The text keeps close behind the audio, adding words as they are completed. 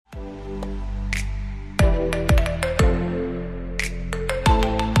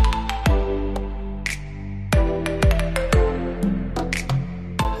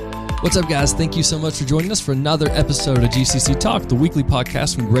What's up, guys? Thank you so much for joining us for another episode of GCC Talk, the weekly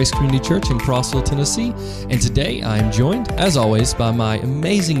podcast from Grace Community Church in Crossville, Tennessee. And today I am joined, as always, by my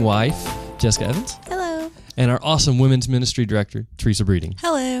amazing wife, Jessica Evans. Hello. And our awesome women's ministry director, Teresa Breeding.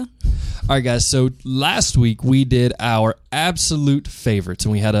 Hello. All right, guys. So last week we did our absolute favorites,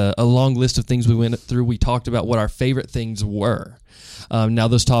 and we had a long list of things we went through. We talked about what our favorite things were. Now,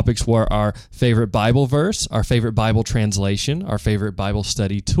 those topics were our favorite Bible verse, our favorite Bible translation, our favorite Bible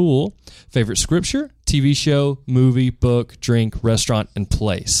study tool, favorite scripture, TV show, movie, book, drink, restaurant, and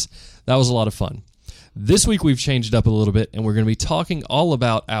place. That was a lot of fun. This week, we've changed it up a little bit, and we're going to be talking all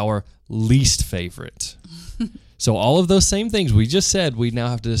about our least favorite. So all of those same things we just said, we now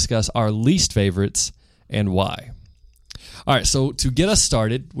have to discuss our least favorites and why. All right, so to get us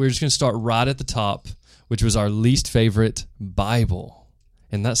started, we're just going to start right at the top, which was our least favorite Bible.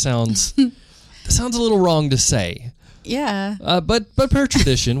 And that sounds a little wrong to say. Yeah. But per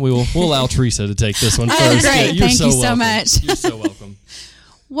tradition, we'll allow Teresa to take this one first. Oh, great. Yeah, Thank you so much. You're so welcome.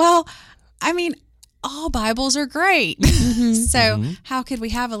 Well, I mean, all Bibles are great. So how could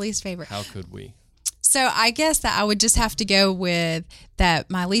we have a least favorite? How could we? So I guess that I would just have to go with that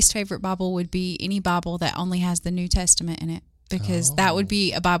my least favorite Bible would be any Bible that only has the New Testament in it. Because that would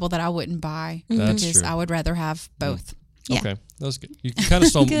be a Bible that I wouldn't buy. That's because true. I would rather have both. Yeah. Okay, that was good. You kind of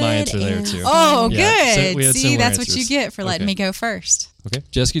stole my answer there, too. Oh, Yeah, good. so we had See, similar that's answers. what you get for letting me go first. Okay.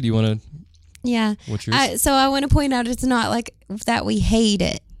 Jessica, do you want to? Yeah. What's yours? So I want to point out it's not like that we hate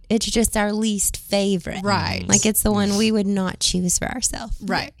it. It's just our least favorite. Right. Like it's the one we would not choose for ourselves.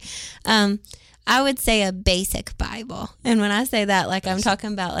 Right. I would say a basic Bible. And when I say that, like I'm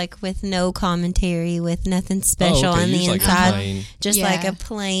talking about like with no commentary, with nothing special on the inside. Just like a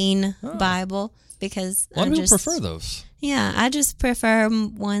plain Bible. Because a lot of people prefer those. Yeah, I just prefer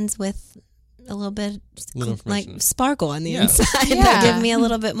ones with a little bit like sparkle on the inside that give me a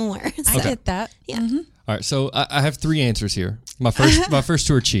little bit more. I get that. Yeah. Mm-hmm. All right, so I have three answers here. My first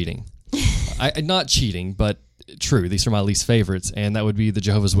two are cheating. Not cheating, but true. These are my least favorites, and that would be the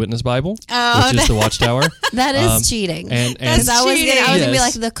Jehovah's Witness Bible, which is the Watchtower. That is cheating. And I was going to be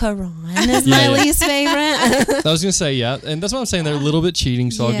like, the Quran is my least favorite. I was going to say, and that's what I'm saying. They're a little bit cheating,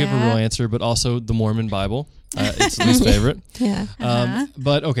 so I'll give a real answer, but also the Mormon Bible. It's the least favorite. Yeah.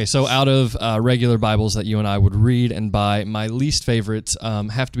 But okay, so out of regular Bibles that you and I would read and buy, my least favorites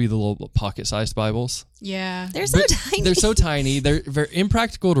have to be the little pocket-sized Bibles. Yeah. They're so tiny. They're so tiny. They're very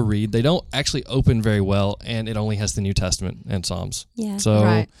impractical to read. They don't actually open very well, and it only has the New Testament and Psalms. Yeah.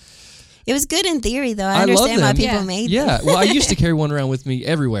 So it was good in theory, though. I understand why people made them. Yeah. Well, I used to carry one around with me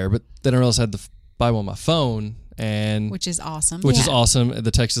everywhere, but then I realized I had the Bible on my phone. Which is awesome. Which is awesome. The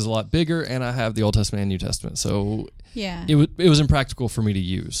text is a lot bigger, and I have the Old Testament and New Testament. So it was impractical for me to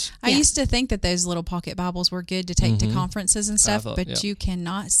use. I used to think that those little pocket Bibles were good to take to conferences and stuff, but you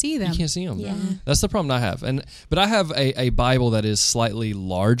cannot see them. You can't see them. Yeah. That's the problem I have. But I have a Bible that is slightly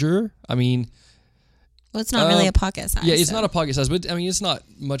larger. I mean... Well, it's not really a pocket size. Yeah, it's not a pocket size, but I mean, it's not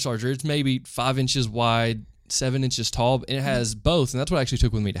much larger. It's maybe 5 inches wide, 7 inches tall, and it has both, and that's what I actually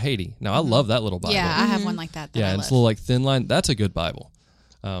took with me to Haiti. Now, I love that little Bible. Yeah, I have one like that. Yeah, it's a little like thin line. That's a good Bible.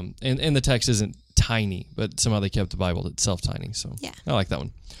 And the text isn't tiny, but somehow they kept the Bible itself tiny, so I like that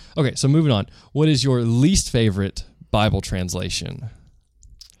one. Okay, so moving on. What is your least favorite Bible translation?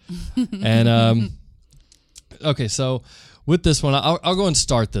 And, okay, so with this one, I'll go and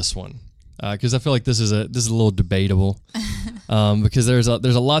start this one. Because I feel like this is a little debatable, because there's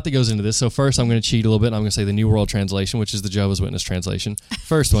a lot that goes into this. So first, I'm going to cheat a little bit. And I'm going to say the New World Translation, which is the Jehovah's Witness translation.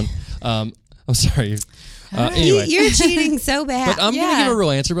 First one. I'm sorry. Anyway, you're cheating so bad. But I'm going to give a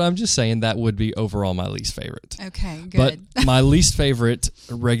real answer. But I'm just saying that would be overall my least favorite. Okay, good. But my least favorite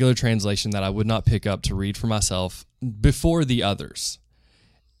regular translation that I would not pick up to read for myself before the others.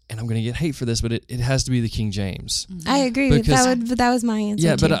 And I'm going to get hate for this, but it has to be the King James. I agree with that. That was my answer.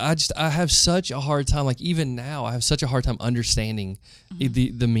 Yeah, too. but I have such a hard time. Like even now, I have such a hard time understanding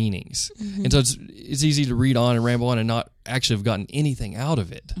the meanings, and so it's easy to read on and ramble on and not actually have gotten anything out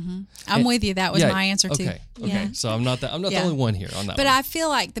of it. I'm with you. That was my answer too. Okay. Yeah. So I'm not the only one here on that. But one. I feel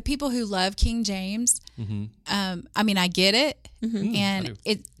like the people who love King James, I mean, I get it, and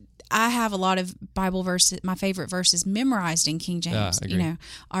I have a lot of Bible verses, my favorite verses memorized in King James. You know,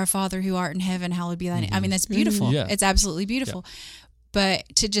 our Father who art in heaven, hallowed be thy name. I mean, that's beautiful. Yeah. It's absolutely beautiful. Yeah.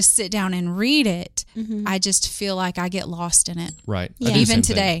 But to just sit down and read it, I just feel like I get lost in it. Right. Yeah. Even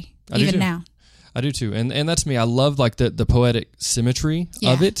today, even now. I do too, and that's me. I love like the poetic symmetry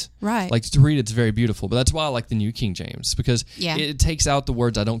of it. Right. Like to read, it's very beautiful. But that's why I like the New King James, because it takes out the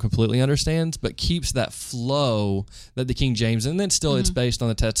words I don't completely understand, but keeps that flow that the King James, and then still it's based on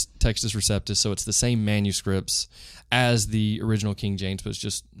the Textus Receptus, so it's the same manuscripts as the original King James, but it's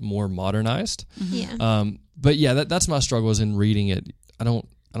just more modernized. Yeah. But yeah, that's my struggle is in reading it. I don't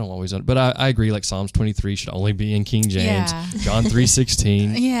always, but I agree. Like Psalms 23 should only be in King James. Yeah. John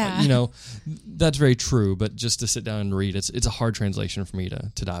 3:16. Yeah. You know, that's very true. But just to sit down and read, it's a hard translation for me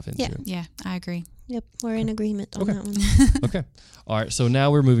to dive into. Yeah, I agree. Yep, we're in agreement on that one. Okay. All right. So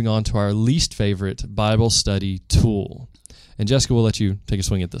now we're moving on to our least favorite Bible study tool. And Jessica, we'll let you take a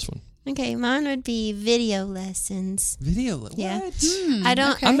swing at this one. Okay, mine would be video lessons. Yeah. What? I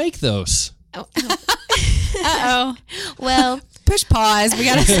don't. Okay. I make those. Uh-oh. Well, push pause. We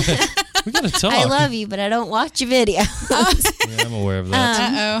gotta talk. I love you, but I don't watch your video. Yeah, I'm aware of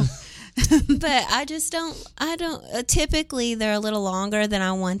that. But I just don't. Typically, they're a little longer than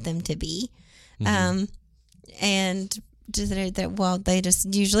I want them to be, and they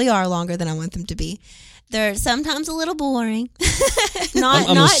just usually are longer than I want them to be. They're sometimes a little boring.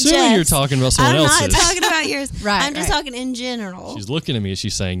 I'm assuming you're talking about someone else's. I'm not talking about yours. Right. I'm just talking in general. She's looking at me as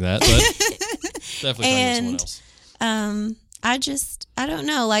she's saying that, but definitely talking about someone else. I don't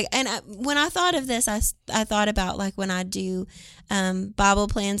know. Like, and when I thought of this, I thought about like when I do Bible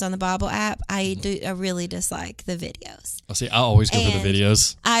plans on the Bible app. I really dislike the videos. Oh, see, I always go for the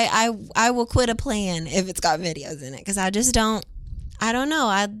videos. I will quit a plan if it's got videos in it because I just don't. I don't know.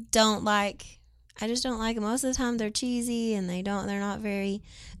 I just don't like them. Most of the time they're cheesy and they're not very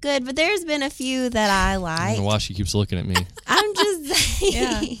good. But there's been a few that I like. I don't know why she keeps looking at me. I'm just saying.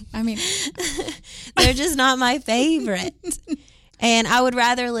 Yeah, I mean, they're just not my favorite. And I would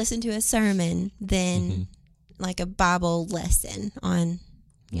rather listen to a sermon than like a Bible lesson on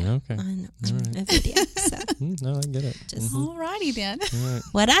a video. So. No, I get it. Just alrighty then. Right.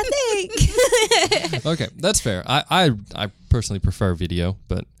 What I think. Okay, that's fair. I personally prefer video,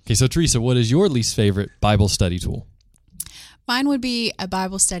 but okay. So Teresa, what is your least favorite Bible study tool? Mine would be a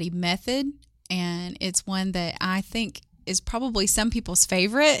Bible study method, and it's one that I think is probably some people's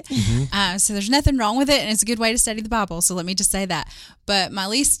favorite. So there's nothing wrong with it, and it's a good way to study the Bible. So let me just say that. But my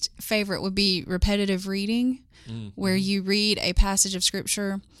least favorite would be repetitive reading, where you read a passage of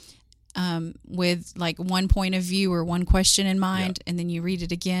Scripture with like one point of view or one question in mind, and then you read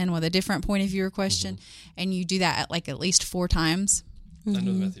it again with a different point of view or question, and you do that at least 4 times. I know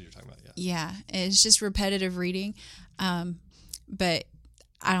the method you're talking about. Yeah, it's just repetitive reading, but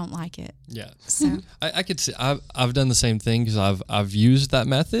I don't like it. Yeah, so I could see. I've done the same thing because I've used that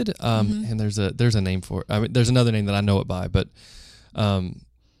method, and there's a name for it. I mean, there's another name that I know it by, but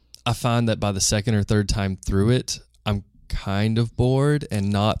I find that by the second or third time through it, I'm kind of bored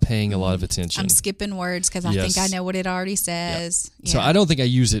and not paying a lot of attention. I'm skipping words because I think I know what it already says. Yeah. So I don't think I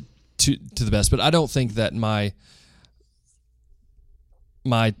use it to the best, but I don't think that my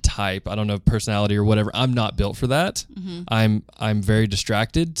type, I don't know, personality or whatever, I'm not built for that. I'm very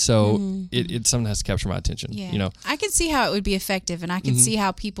distracted, so it sometimes has to capture my attention. Yeah. You know, I could see how it would be effective, and I could see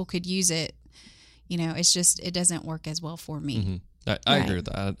how people could use it. You know, it's just it doesn't work as well for me. I agree with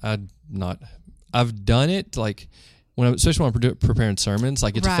that. I've done it like especially when I'm preparing sermons,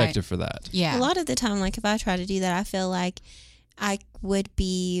 like it's effective for that. Yeah. A lot of the time, like if I try to do that, I feel like I would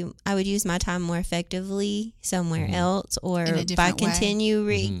use my time more effectively somewhere else, or by continuing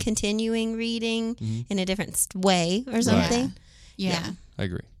reading in a different way or something. Right. Yeah. I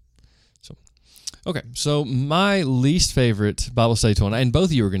agree. So my least favorite Bible study tool, and both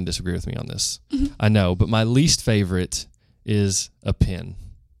of you are going to disagree with me on this, I know, but my least favorite is a pen.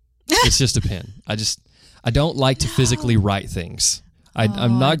 It's just a pen. I don't like to physically write things.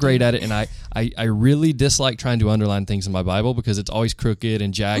 I'm not great at it, and I really dislike trying to underline things in my Bible because it's always crooked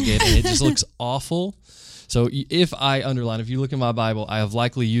and jagged, and it just looks awful. So if you look in my Bible, I have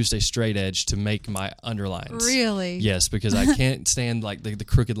likely used a straight edge to make my underlines. Really? Yes, because I can't stand like the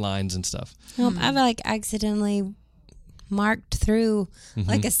crooked lines and stuff. I've like accidentally marked through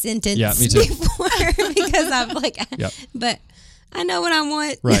like a sentence me too. before because I'm like, but I know what I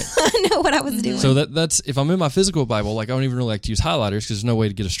want. Right. I know what I was doing. So that's if I'm in my physical Bible, like I don't even really like to use highlighters because there's no way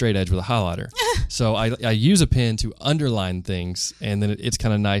to get a straight edge with a highlighter. So I use a pen to underline things, and then it's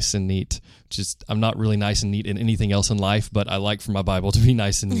kind of nice and neat. I'm not really nice and neat in anything else in life, but I like for my Bible to be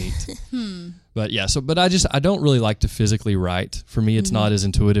nice and neat. But yeah, but I don't really like to physically write. For me, it's not as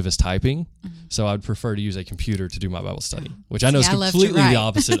intuitive as typing. So I'd prefer to use a computer to do my Bible study, which I know is completely the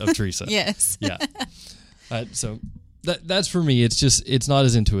opposite of Teresa. Yes. Yeah. So that's for me. It's not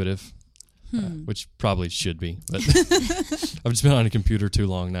as intuitive, which probably should be. But I've just been on a computer too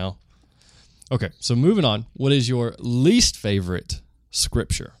long now. Okay, so moving on. What is your least favorite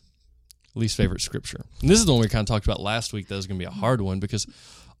scripture? Least favorite scripture. And this is the one we kind of talked about last week. That was going to be a hard one because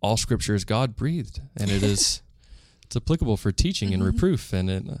all scripture is God-breathed, and it's applicable for teaching and reproof.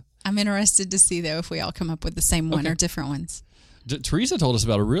 And I'm interested to see, though, if we all come up with the same one or different ones. Teresa told us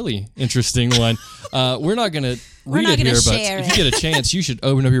about a really interesting one. We're not going to read it here, but if you get a chance, you should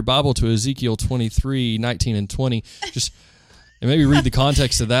open up your Bible to Ezekiel 23, 19, and 20. And maybe read the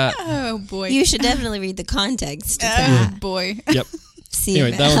context of that. Oh, boy. You should definitely read the context of that. Boy. Yep.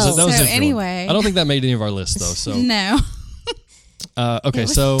 Anyway, that was so anyway. I don't think that made any of our lists, though. So no. Okay, it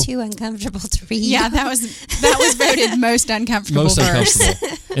was so too uncomfortable to read. Yeah, that was voted most uncomfortable verse.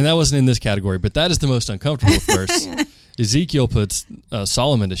 And that wasn't in this category, but that is the most uncomfortable verse. Ezekiel puts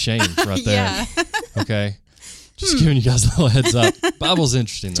Solomon to shame right there. Yeah. Okay, just giving you guys a little heads up. Bible's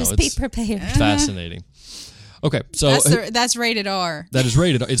interesting though. Just be prepared. Fascinating. Okay, so that's rated R. That is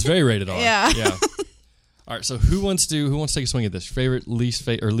rated. It's very rated R. Yeah. All right. So who wants to take a swing at this? Favorite, least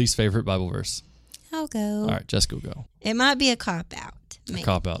favorite Bible verse? I'll go. All right, Jessica, go. It might be a cop out. A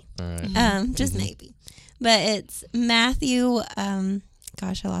cop out. All right. Just maybe, but it's Matthew.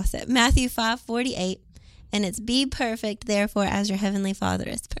 Gosh, I lost it. Matthew 5:48, and it's be perfect, therefore, as your heavenly Father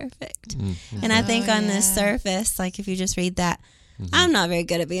is perfect. Mm-hmm. And I think on this surface, like if you just read that, I'm not very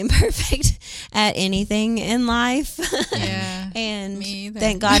good at being perfect at anything in life. Yeah, and me either.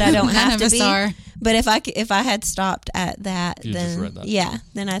 Thank God I don't have to be. Are. But if I had stopped at that,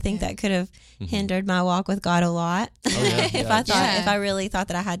 then I think that could have hindered my walk with God a lot. If I really thought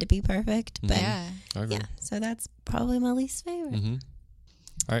that I had to be perfect. But so that's probably my least favorite. Mm-hmm.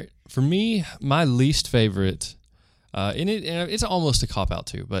 All right, for me, my least favorite, and it's almost a cop out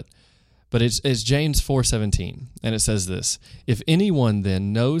too, but it's James 4:17, and it says this: if anyone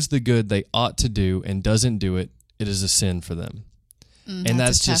then knows the good they ought to do and doesn't do it, it is a sin for them. And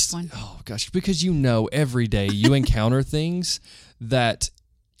that's just one. Oh gosh, because every day you encounter things that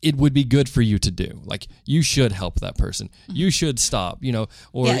it would be good for you to do. Like you should help that person. You should stop,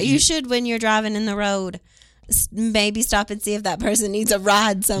 or you should, when you're driving in the road, maybe stop and see if that person needs a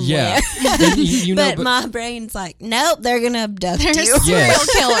ride somewhere. Yeah. But my brain's like, nope, they're going to abduct you. Serial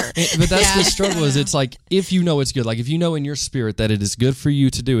killer. But that's the struggle is it's like, if you know it's good, like if you know in your spirit that it is good for you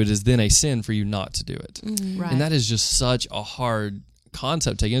to do it, is then a sin for you not to do it. Mm-hmm. Right. And that is just such a hard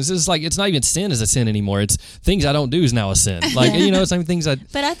concept taken. It's just like, it's not even sin as a sin anymore. It's things I don't do is now a sin. Like, it's like things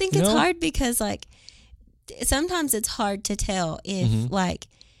But I think it's hard because like, sometimes it's hard to tell if like,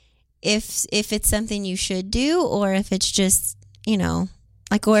 if it's something you should do or if it's just, or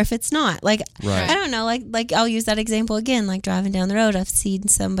if it's not. Like, right. I don't know, like I'll use that example again, like driving down the road. I've seen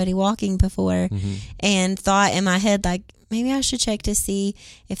somebody walking before and thought in my head, like, maybe I should check to see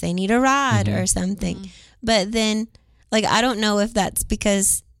if they need a ride or something. But then, like, I don't know if that's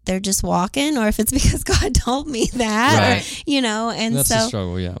because they're just walking or if it's because God told me that, right. And that's so the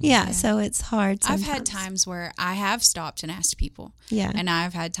struggle, yeah, so it's hard sometimes. I've had times where I have stopped and asked people, and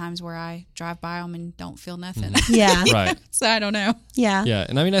I've had times where I drive by them and don't feel nothing. Right. So I don't know. Yeah,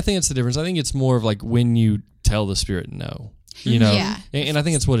 and I think it's the difference. I think it's more of like when you tell the Spirit no. And I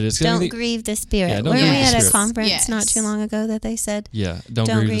think it's what it is. Don't grieve the Spirit. Yeah, Weren't we at a conference not too long ago that they said, don't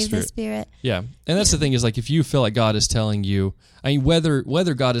grieve the Spirit. Yeah, and that's the thing is like if you feel like God is telling you,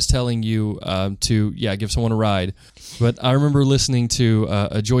 whether God is telling you to give someone a ride, but I remember listening to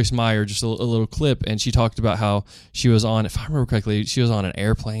a Joyce Meyer, just a little clip, and she talked about how she was on, if I remember correctly, she was on an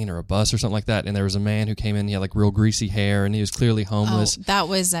airplane or a bus or something like that, and there was a man who came in, he had like real greasy hair, and he was clearly homeless. Oh, that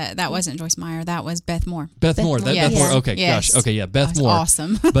wasn't Joyce Meyer, that was Beth Moore. Beth Moore. Okay, yes. Gosh, okay, yeah, Beth Moore.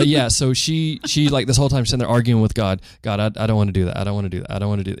 Awesome. But yeah, so she like this whole time sitting there arguing with God. God, I don't want to do that. I don't want to do that. I don't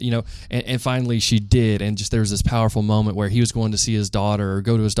want to do that. And finally she did, and just there was this powerful moment where he was going to see his daughter or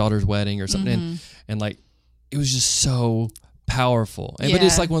go to his daughter's wedding or something, and like it was just so powerful. But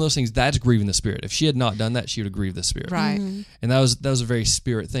it's like one of those things that's grieving the Spirit. If she had not done that, she would have grieved the Spirit. Right. And that was a very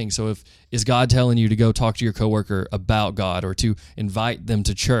Spirit thing. So is God telling you to go talk to your coworker about God or to invite them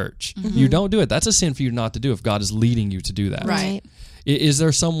to church, you don't do it. That's a sin for you not to do if God is leading you to do that. Right. Is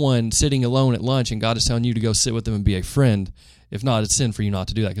there someone sitting alone at lunch and God is telling you to go sit with them and be a friend? If not, it's sin for you not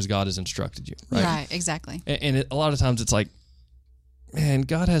to do that because God has instructed you. Right, exactly. And a lot of times it's like, man,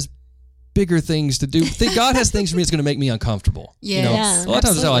 God has bigger things to do. God has things for me that's going to make me uncomfortable. Yeah. A lot of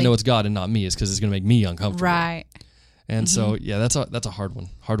times that's how I know it's God and not me is because it's going to make me uncomfortable. Right. And so, that's a hard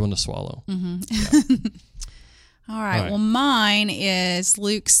one to swallow. All right. Well, mine is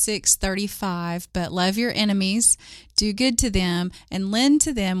Luke 6:35. But love your enemies, do good to them, and lend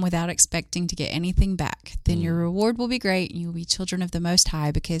to them without expecting to get anything back. Then your reward will be great, and you will be children of the Most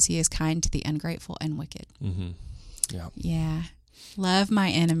High, because He is kind to the ungrateful and wicked. Yeah. Yeah. Love my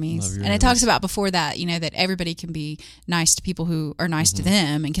enemies. And it talks about before that, that everybody can be nice to people who are nice to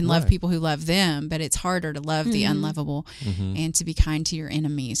them and can love people who love them, but it's harder to love the unlovable and to be kind to your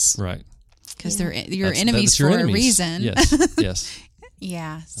enemies. Right. Because they're your enemies for a reason. Yes. Yes.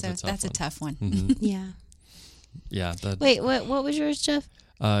 Yeah. So that's a tough one. Yeah. Yeah. Wait, what was yours, Jeff?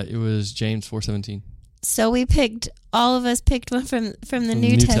 It was James 4:17. So all of us picked one from the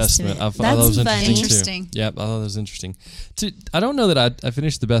New Testament. I thought that was interesting. Too. Yep, I thought that was interesting. I don't know that I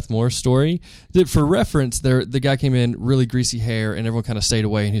finished the Beth Moore story. For reference, the guy came in, really greasy hair, and everyone kind of stayed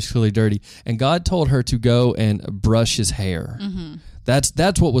away, and he's clearly dirty. And God told her to go and brush his hair. Mm-hmm.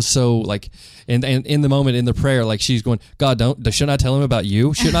 That's what was so like, and in the moment in the prayer, like she's going, God, shouldn't I tell him about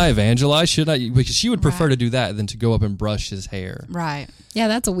you? Shouldn't I evangelize? Because she would prefer to do that than to go up and brush his hair. Right. Yeah,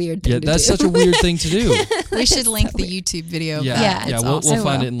 that's a weird thing to do. That's such a weird thing to do. We should link the YouTube video. Yeah, we'll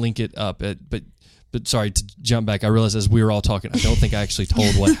find it and link it up. But sorry to jump back. I realized as we were all talking, I don't think I actually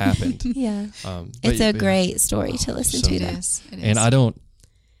told what happened. Yeah, it's a great story to listen to. It is. And I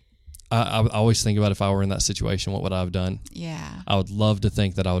always think about if I were in that situation, what would I have done? Yeah. I would love to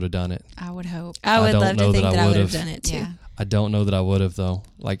think that I would have done it. I would hope. I would love to think that I would have done it too. Yeah. I don't know that I would have though.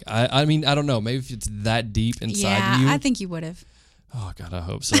 Like I mean, I don't know. Maybe if it's that deep inside you. I think you would have. Oh God, I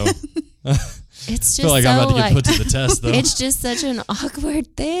hope so. It's just I feel like I'm about to get put to the test though. It's just such an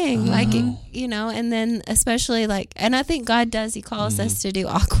awkward thing. And then especially and I think God does, he calls us to do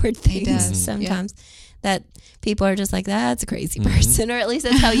awkward things sometimes. That people are just like, that's a crazy person, or at least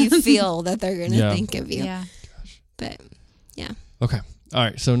that's how you feel that they're going to think of you. Yeah. But yeah. Okay. All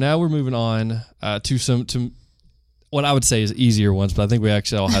right. So now we're moving on to what I would say is easier ones, but I think we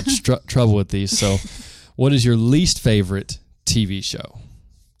actually all had trouble with these. So, what is your least favorite TV show?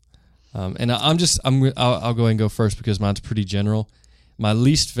 And I'll go ahead and go first because mine's pretty general. My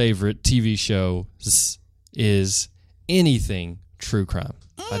least favorite TV show is anything true crime.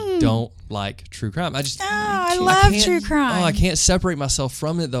 I don't like true crime. I love true crime. I can't separate myself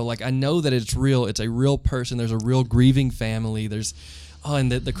from it though. Like I know that it's real. It's a real person. There's a real grieving family.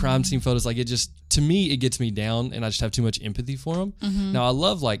 And the crime scene photos. Like to me, it gets me down, and I just have too much empathy for them. Mm-hmm. Now I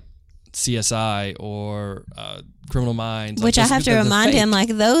love like CSI or Criminal Minds, which I have to remind him, like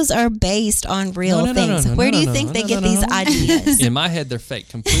those are based on real things. Where do you think they get these ideas? In my head, they're fake,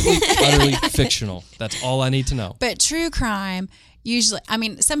 completely, utterly fictional. That's all I need to know. But true crime. Usually, I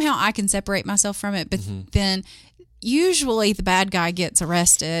mean, somehow I can separate myself from it, but then usually the bad guy gets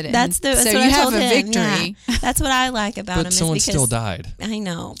arrested. And so you have a victory. Yeah. That's what I like about him. But someone still died. I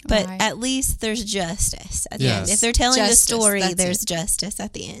know, but at least there's justice at the end. If they're telling the story, there's justice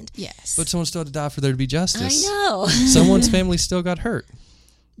at the end. Yes. But someone still had to die for there to be justice. I know. Someone's family still got hurt.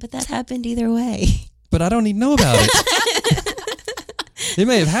 But that happened either way. But I don't need to know about it. It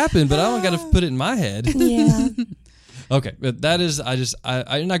may have happened, but I don't got to put it in my head. Yeah. Okay, but that is,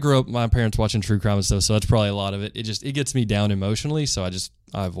 I grew up, my parents watching true crime and stuff, so that's probably a lot of it. It gets me down emotionally, so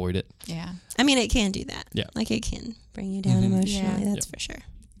I avoid it. Yeah. I mean, it can do that. Yeah. Like, it can bring you down emotionally, that's for sure.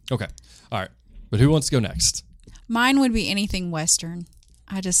 Okay, all right. But who wants to go next? Mine would be anything Western.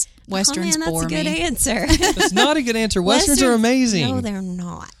 Westerns bore me. That's a good answer. That's not a good answer. Westerns are amazing. No, they're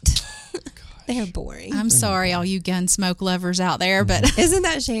not. They're boring. I'm sorry, all you Gunsmoke lovers out there, but isn't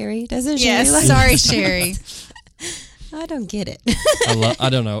that Sherry? Doesn't Sherry? Yes, like sorry, Sherry. I don't get it. I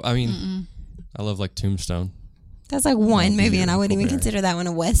don't know. I mean, I love like Tombstone. That's like one movie, and I wouldn't even consider that one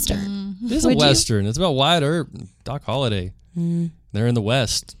a Western. It is a Western. It's about Wyatt Earp, Doc Holliday. They're in the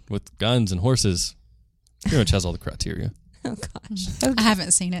West with guns and horses. Pretty much has all the criteria. Oh gosh, okay. I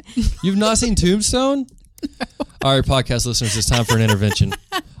haven't seen it. You've not seen Tombstone? No. All right, podcast listeners, it's time for an intervention.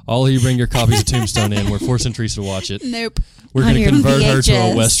 All of you bring your copies of Tombstone in. We're forcing Teresa to watch it. Nope. We're going to convert her to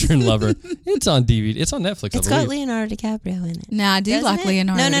a Western lover. It's on DVD. It's on Netflix. It's got Leonardo DiCaprio in it. No, I do like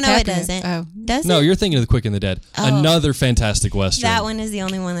Leonardo DiCaprio. No, it doesn't. Oh, does it? No, you're thinking of The Quick and the Dead. Oh. Another fantastic Western. That one is the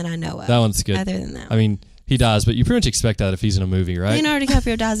only one that I know of. That one's good. Other than that, I mean, he dies, but you pretty much expect that if he's in a movie, right? Leonardo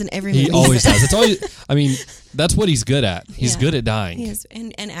DiCaprio dies in every movie. He always does. It's always. I mean, that's what he's good at. He's good at dying. He is,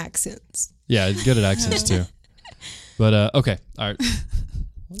 and accents. Yeah, he's good at accents too. But okay, all right.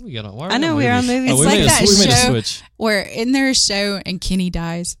 What do we got on? I know we're on movies. It's like that show where in their show and Kenny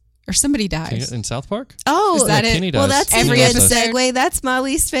dies or somebody dies in South Park. Oh, is that it? Kenny dies. Well, that's every episode. Segue. That's my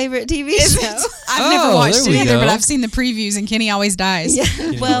least favorite TV show. I've never watched it either, but I've seen the previews, and Kenny always dies.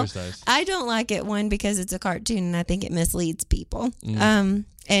 Yeah. Well, I don't like it, one, because it's a cartoon, and I think it misleads people.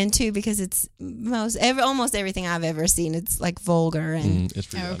 And two, because it's almost everything I've ever seen. It's like vulgar and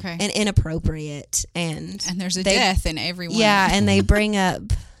and inappropriate, and there's a death in every one. Yeah, and they bring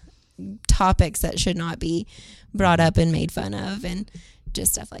up topics that should not be brought up and made fun of, and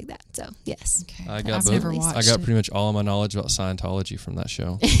just stuff like that. So yes, okay. I got pretty much all of my knowledge about Scientology from that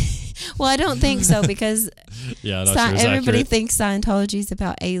show. Well, I don't think so because everybody thinks Scientology is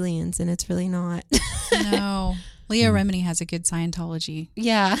about aliens, and it's really not. No. Leah Remini has a good Scientology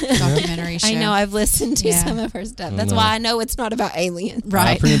documentary show. I know. I've listened to some of her stuff. That's why I know it's not about aliens.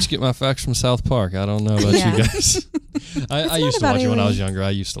 Right. I pretty much get my facts from South Park. I don't know about you guys. I used to watch it when I was younger. I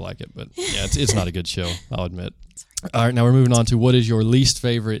used to like it, but yeah, it's not a good show, I'll admit. All right, now we're moving on to what is your least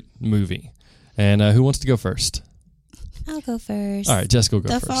favorite movie? And who wants to go first? I'll go first. All right, Jessica will go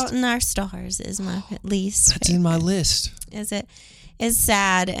first. The Fault in Our Stars is my least That's favorite. in my list. Is it? It's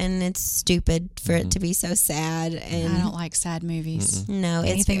sad, and it's stupid for it to be so sad. And I don't like sad movies. No,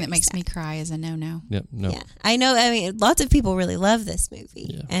 anything that makes me cry is a no. Yep, no. Yeah, I know. I mean, lots of people really love this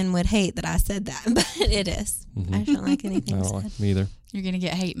movie and would hate that I said that, but it is. I don't like anything. I don't like me either. You're gonna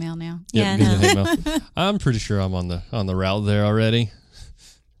get hate mail now. Yep, yeah, hate mail. I'm pretty sure I'm on the route there already.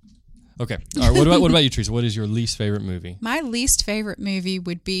 Okay. All right. What about you, Teresa? What is your least favorite movie? My least favorite movie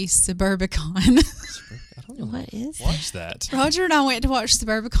would be Suburbicon. I don't know. What is that? Watch that. Roger and I went to watch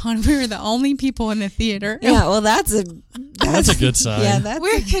Suburbicon. We were the only people in the theater. Yeah, well, that's a good sign. Yeah,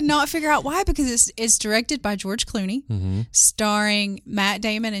 we could not figure out why, because it's directed by George Clooney, starring Matt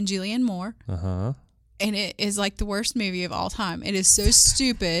Damon and Julianne Moore. And it is like the worst movie of all time. It is so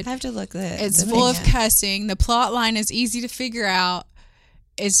stupid. I have to look at it. It's full of cussing. The plot line is easy to figure out.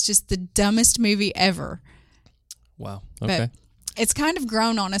 It's just the dumbest movie ever. Wow. Okay. But it's kind of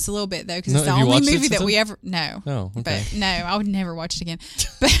grown on us a little bit, though, because it's the only movie that we ever... No. Oh, okay. But no, I would never watch it again.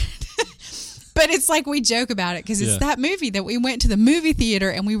 But it's like we joke about it, because it's that movie that we went to the movie theater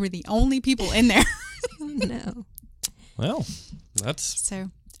and we were the only people in there. Oh, no. Well, that's...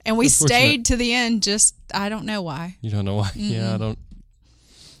 So... And we stayed to the end. Just I don't know why. You don't know why? Mm-hmm. Yeah,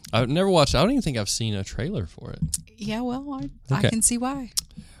 I've never watched. I don't even think I've seen a trailer for it. Yeah, well, I can see why.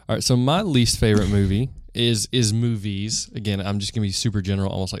 All right, so my least favorite movie is movies. Again, I'm just gonna be super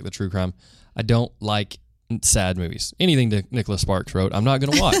general, almost like the true crime. I don't like sad movies. Anything that Nicholas Sparks wrote, I'm not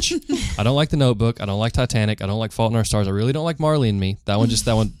gonna watch. I don't like The Notebook. I don't like Titanic. I don't like Fault in Our Stars. I really don't like Marley and Me. That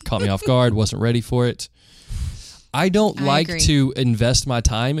one caught me off guard. Wasn't ready for it. I don't like to invest my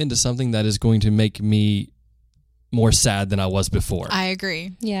time into something that is going to make me more sad than I was before. I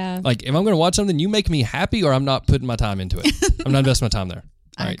agree. Yeah. Like, if I'm going to watch something, you make me happy or I'm not putting my time into it. I'm not investing my time there.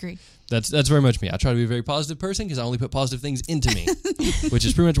 I agree. That's very much me. I try to be a very positive person because I only put positive things into me, which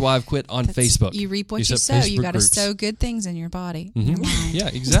is pretty much why I've quit on Facebook. You reap what you sow. You got to sow good things in your body, in your mind. Yeah,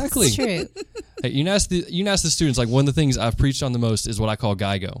 exactly. That's true. Hey, you can ask the students, like, one of the things I've preached on the most is what I call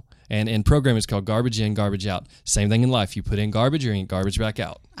GIGO. And in programming, it's called garbage in, garbage out. Same thing in life. You put in garbage, you're going to get garbage back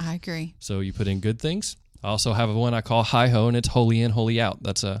out. I agree. So you put in good things. I also have one I call hi-ho, and it's holy in, holy out.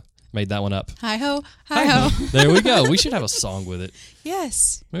 That's made that one up. Hi-ho, hi-ho. There we go. We should have a song with it.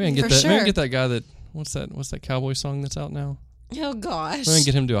 Yes, maybe I can get that. Sure. Maybe I can get that guy that, what's that cowboy song that's out now? Oh, gosh. Maybe I can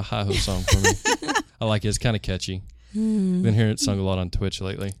get him to do a hi-ho song for me. I like it. It's kind of catchy. Been hearing it sung a lot on Twitch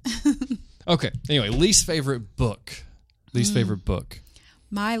lately. Okay. Anyway, least favorite book.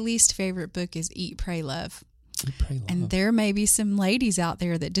 My least favorite book is Eat, Pray, Love. Eat, Pray, Love. And there may be some ladies out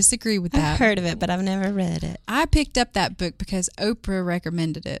there that disagree with that. I've heard of it, but I've never read it. I picked up that book because Oprah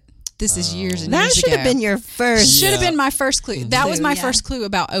recommended it. This is years and years ago. That should have been your first. Should have been my first clue. That was my first clue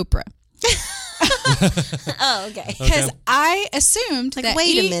about Oprah. Oh, okay. Because I assumed that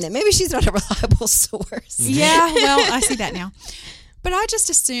wait a minute, maybe she's not a reliable source. Yeah, well, I see that now. But I just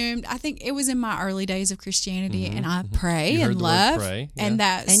assumed, I think it was in my early days of Christianity, and I pray and love, and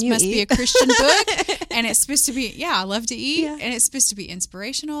that must be a Christian book, and it's supposed to be, I love to eat, and it's supposed to be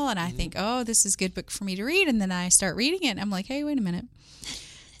inspirational, and I think, oh, this is a good book for me to read, and then I start reading it, and I'm like, hey, wait a minute.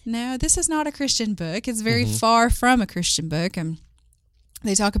 No, this is not a Christian book. It's very far from a Christian book, and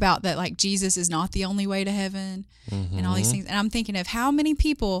they talk about that, like, Jesus is not the only way to heaven and all these things. And I'm thinking of how many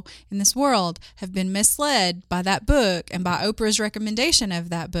people in this world have been misled by that book and by Oprah's recommendation of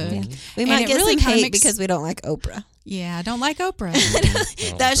that book. Yeah. We might get some hate because we don't like Oprah. Yeah, I don't like Oprah.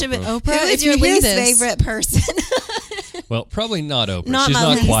 That should be Oprah. Who is your least favorite person? Well, probably not Oprah. Not she's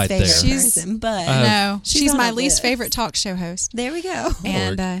my not quite favorite there. Person, but no, she's my least favorite talk show host. There we go.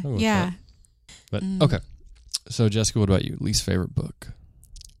 And yeah. But okay. So Jessica, what about you? Least favorite book?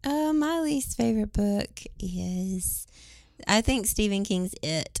 My least favorite book is, I think, Stephen King's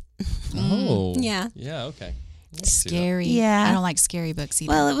It. Oh. Yeah. Yeah, okay. Scary. Yeah. I don't like scary books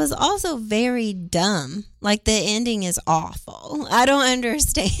either. Well, it was also very dumb. Like, the ending is awful. I don't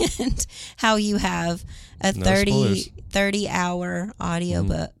understand how you have a 30-hour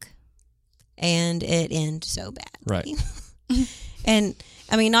audiobook and it ends so bad. Right. And,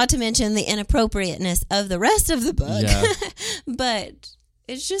 I mean, not to mention the inappropriateness of the rest of the book. Yeah. But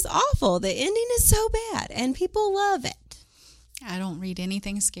It's just awful. The ending is so bad, and people love it. I don't read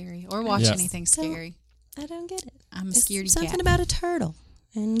anything scary or watch anything scary. I don't get it. I'm a scaredy cat. Something about a turtle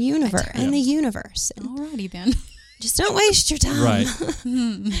and the universe. Alrighty then. Just don't waste your time. Right.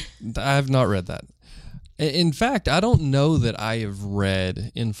 I have not read that. In fact, I don't know that I have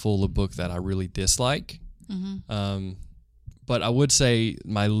read in full a book that I really dislike. Mm-hmm. But I would say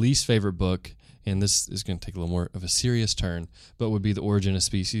my least favorite book, and this is going to take a little more of a serious turn, but would be The Origin of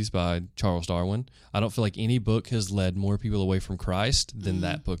Species by Charles Darwin. I don't feel like any book has led more people away from Christ than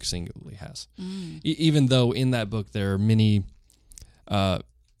that book singularly has. Even though in that book there are many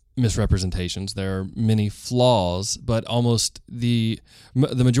misrepresentations, there are many flaws, but almost the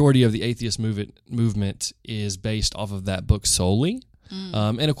majority of the atheist movement is based off of that book solely.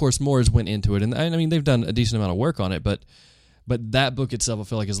 And of course, more has went into it, and I mean they've done a decent amount of work on it, but that book itself, I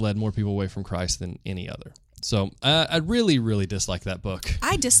feel like, has led more people away from Christ than any other. So I really, really dislike that book.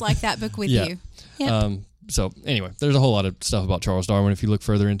 I dislike that book with you. Yep. So anyway, there's a whole lot of stuff about Charles Darwin if you look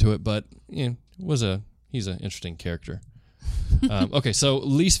further into it, but you know, he's an interesting character. Okay, so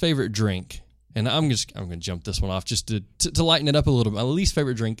least favorite drink, and I'm going to jump this one off just to lighten it up a little bit. My least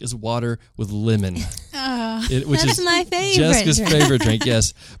favorite drink is water with lemon. Which That's is my favorite Jessica's drink. favorite drink,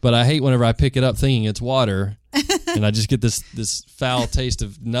 yes. But I hate whenever I pick it up thinking it's water, and I just get this foul taste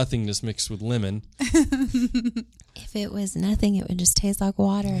of nothingness mixed with lemon. If it was nothing, it would just taste like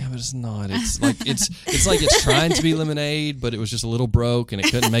water. Yeah, but it's not. It's like it's trying to be lemonade, but it was just a little broke, and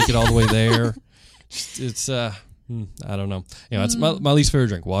it couldn't make it all the way there. It's I don't know. It's my least favorite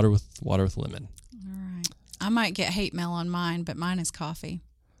drink, water with lemon. All right. I might get hate mail on mine, but mine is coffee.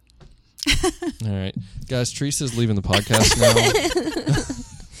 All right, guys. Teresa's leaving the podcast now.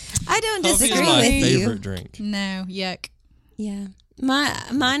 I don't Coffee disagree is my with you. favorite drink. No, yuck. Yeah,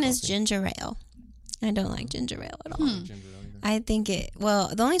 mine is ginger ale. I don't like ginger ale at all. I think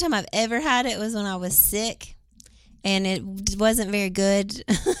the only time I've ever had it was when I was sick, and it wasn't very good,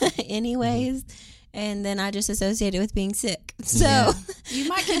 anyways. And then I just associate it with being sick. So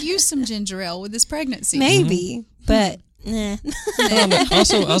you could use some ginger ale with this pregnancy. Maybe, but. Nah. I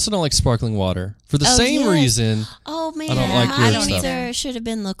also don't like sparkling water for the same reason. Oh man, I don't like my your answer should have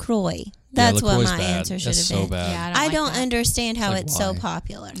been LaCroix. That's what my answer should have been. So bad. Yeah, I don't understand how it's like, it's so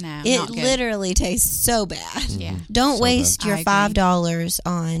popular. No, it not good. literally tastes so bad. Yeah, don't so waste bad. your $5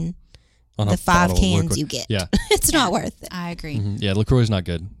 on the 5 cans you get. Yeah, it's not worth it. I agree. Mm-hmm. Yeah, LaCroix's not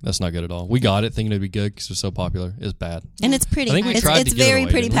good. That's not good at all. We got it thinking it'd be good because it was so popular. It's bad. And it's pretty. I think we tried it's to give it very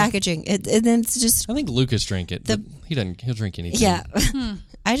away, pretty didn't we? packaging. It's just. I think Lucas drank it. But he'll drink anything. Yeah.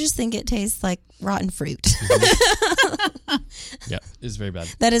 I just think it tastes like rotten fruit. Yeah, it's very bad.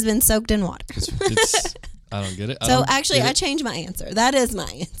 That has been soaked in water. It's I don't get it. I changed my answer. That is my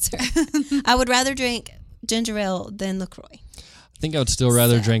answer. I would rather drink ginger ale than LaCroix. I think I would still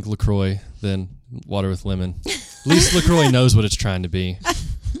rather drink LaCroix than water with lemon. At least LaCroix knows what it's trying to be.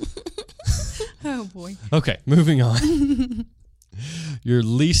 Oh boy. Okay, moving on. Your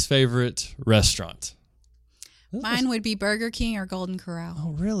least favorite restaurant? Mine would be Burger King or Golden Corral.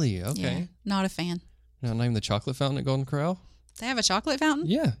 Oh, really? Okay. Yeah, not a fan. No, not even the chocolate fountain at Golden Corral? They have a chocolate fountain?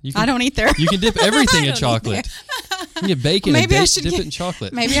 Yeah. I don't eat there. You can dip everything in chocolate. You can get bacon and dip it in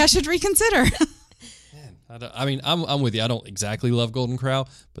chocolate. Maybe I should reconsider. Man, I'm with you. I don't exactly love Golden Corral,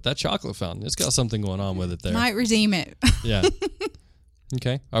 but that chocolate fountain, it's got something going on with it there. Might redeem it. Yeah.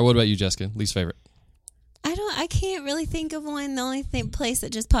 Okay. All right, what about you, Jessica? Least favorite? I can't really think of one. The only place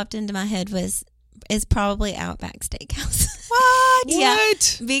that just popped into my head is probably Outback Steakhouse. What? Yeah,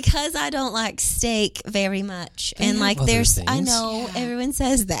 because I don't like steak very much, and I know everyone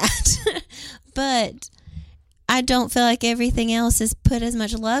says that, but I don't feel like everything else is put as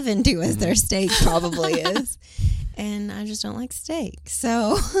much love into as their steak probably is, and I just don't like steak.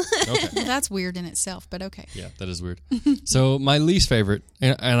 So Okay. Well, that's weird in itself, but okay. Yeah, that is weird. So my least favorite,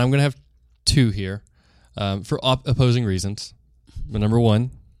 and I'm going to have two here for opposing reasons. But number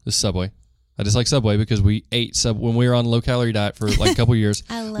one is Subway. I dislike Subway because we ate when we were on a low-calorie diet for like a couple years.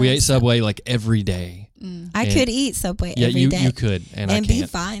 We ate Subway like every day. I could eat Subway every day. Yeah, you could, and I can't. Be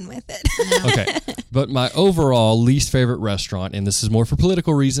fine with it. Okay, but my overall least favorite restaurant, and this is more for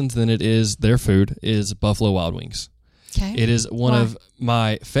political reasons than it is their food, is Buffalo Wild Wings. Okay. It is one of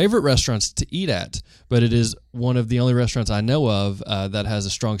my favorite restaurants to eat at, but it is one of the only restaurants I know of that has a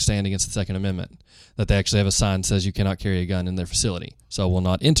strong stand against the Second Amendment, that they actually have a sign that says you cannot carry a gun in their facility, so I will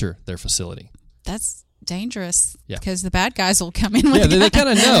not enter their facility. That's dangerous. Yeah. Because the bad guys will come in with they kind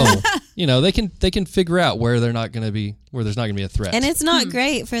of know. You know, they can figure out where there's not going to be a threat. And it's not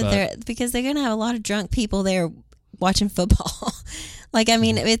great because they're going to have a lot of drunk people there watching football.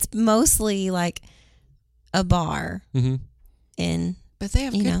 It's mostly like a bar in But they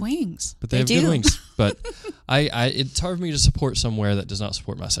have good wings. But they have good wings. But it's hard for me to support somewhere that does not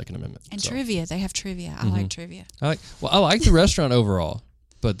support my Second Amendment. And trivia. They have trivia. I like trivia. I like the restaurant overall,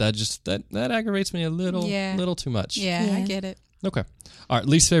 but that aggravates me a little too much. Yeah, I get it. Okay. All right.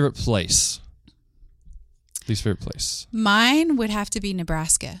 Least favorite place. Least favorite place. Mine would have to be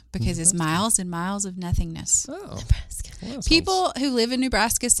Nebraska because it's miles and miles of nothingness. Oh, Nebraska. Well, People who live in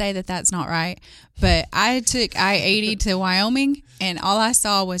Nebraska say that that's not right, but I took I-80 to Wyoming, and all I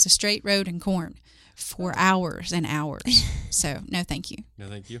saw was a straight road and corn for hours and hours. So, no, thank you. No,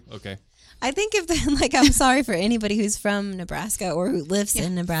 thank you. Okay. I think I'm sorry for anybody who's from Nebraska or who lives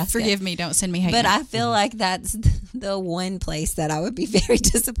in Nebraska. Forgive me, don't send me hate. But I feel like that's the one place that I would be very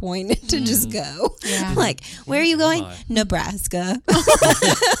disappointed to just go. Yeah. Like, where are you going? Nebraska.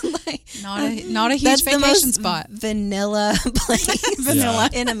 Not a huge vacation spot. Vanilla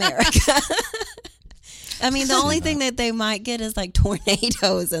place in America. I mean, the only thing that they might get is like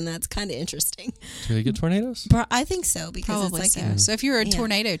tornadoes, and that's kind of interesting. Do they get tornadoes? I think so, because probably it's like so. So if you're a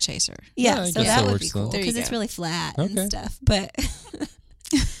tornado chaser, so that would be cool because it's really flat and stuff. But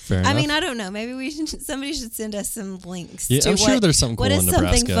fair enough. I mean, I don't know. Maybe somebody should send us some links. Yeah, to I'm sure there's something cool in Nebraska.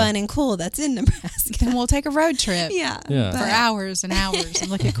 What is something fun and cool that's in Nebraska? Then we'll take a road trip. For hours and hours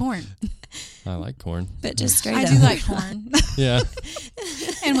and look at corn. I like corn. But just straight I up. do like corn. Yeah.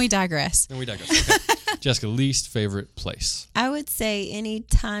 And we digress. Okay. Jessica, least favorite place? I would say any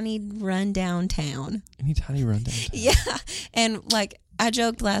tiny rundown town. Any tiny rundown town? Yeah. And like, I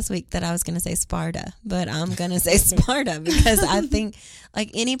joked last week that I was going to say Sparta, but I'm going to say Sparta because I think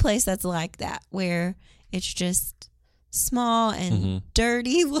like any place that's like that where it's just small and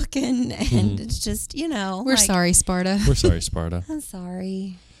dirty looking and it's just, We're sorry, Sparta. We're sorry, Sparta. I'm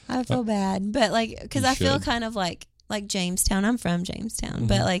sorry. I feel bad. But like, because I feel kind of like Jamestown. I'm from Jamestown.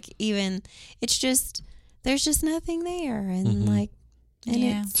 But like even, it's just, there's just nothing there. And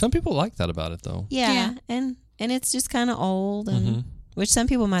some people like that about it though. Yeah. And it's just kind of old and which some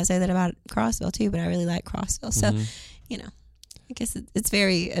people might say that about Crossville too, but I really like Crossville. So, I guess it's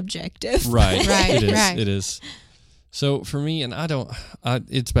very objective. Right. It is. So for me, and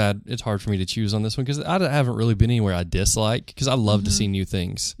it's bad. It's hard for me to choose on this one because I haven't really been anywhere I dislike because I love to see new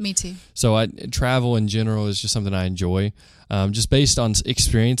things. Me too. So travel in general is just something I enjoy. Just based on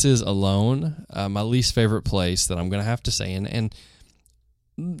experiences alone, my least favorite place that I'm going to have to say, and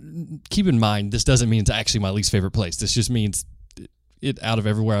keep in mind, this doesn't mean it's actually my least favorite place. This just means it out of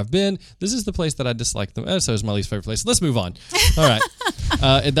everywhere I've been. This is the place that I dislike the most. So it's my least favorite place. Let's move on. All right.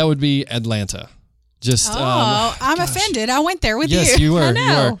 That would be Atlanta. I'm offended. I went there with you. Yes, you were. I know.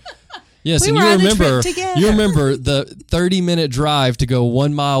 You were. Yes, and you remember the 30-minute drive to go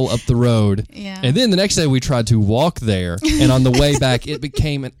 1 mile up the road. Yeah. And then the next day we tried to walk there, and on the way back it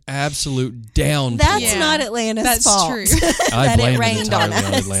became an absolute downpour. That's not Atlanta's fault. That's true. I blame it entirely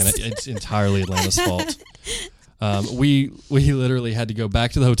on Atlanta. It's entirely Atlanta's fault. We literally had to go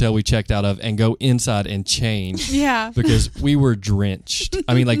back to the hotel we checked out of and go inside and change. Yeah. Because we were drenched.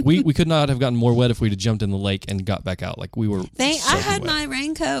 I mean, like we could not have gotten more wet if we'd have jumped in the lake and got back out. Like we were. I had my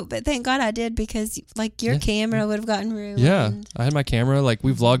raincoat, but thank God I did because like your camera would have gotten ruined. Yeah, I had my camera. Like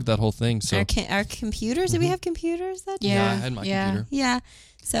we vlogged that whole thing. So our computers. Did we have computers that day? Yeah, I had my computer. Yeah.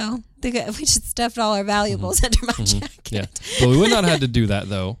 So we just stuffed all our valuables under my jacket. Yeah, but we would not have had to do that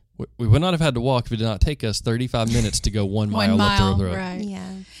though. We would not have had to walk if it did not take us 35 minutes to go 1 mile up the road. Right.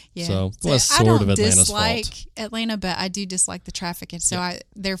 Yeah. So it was sort of Atlanta's fault. I don't dislike Atlanta, but I do dislike the traffic, and so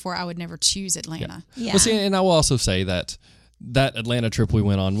therefore I would never choose Atlanta. Yeah. Well, see, and I will also say that Atlanta trip we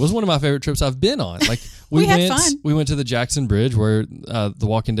went on was one of my favorite trips I've been on. Like we had fun. We went to the Jackson Bridge where The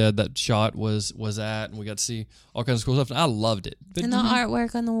Walking Dead that shot was at, and we got to see all kinds of cool stuff. And I loved it. But, and the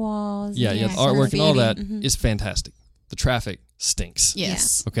artwork on the walls. Yeah, the artwork and all that is fantastic. The traffic stinks.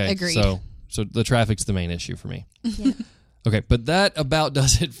 Yes. Okay. Agreed. So the traffic's the main issue for me. Yeah. Okay, but that about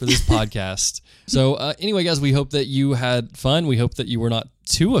does it for this podcast. So anyway, guys, we hope that you had fun. We hope that you were not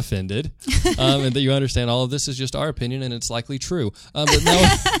too offended and that you understand all of this is just our opinion and it's likely true. But no,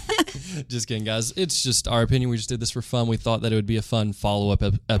 just kidding, guys. It's just our opinion. We just did this for fun. We thought that it would be a fun follow-up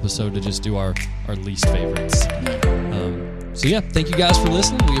episode to just do our least favorites. So yeah, thank you guys for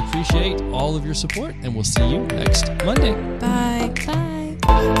listening. We appreciate all of your support, and we'll see you next Monday. Bye.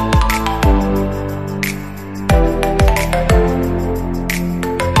 Bye.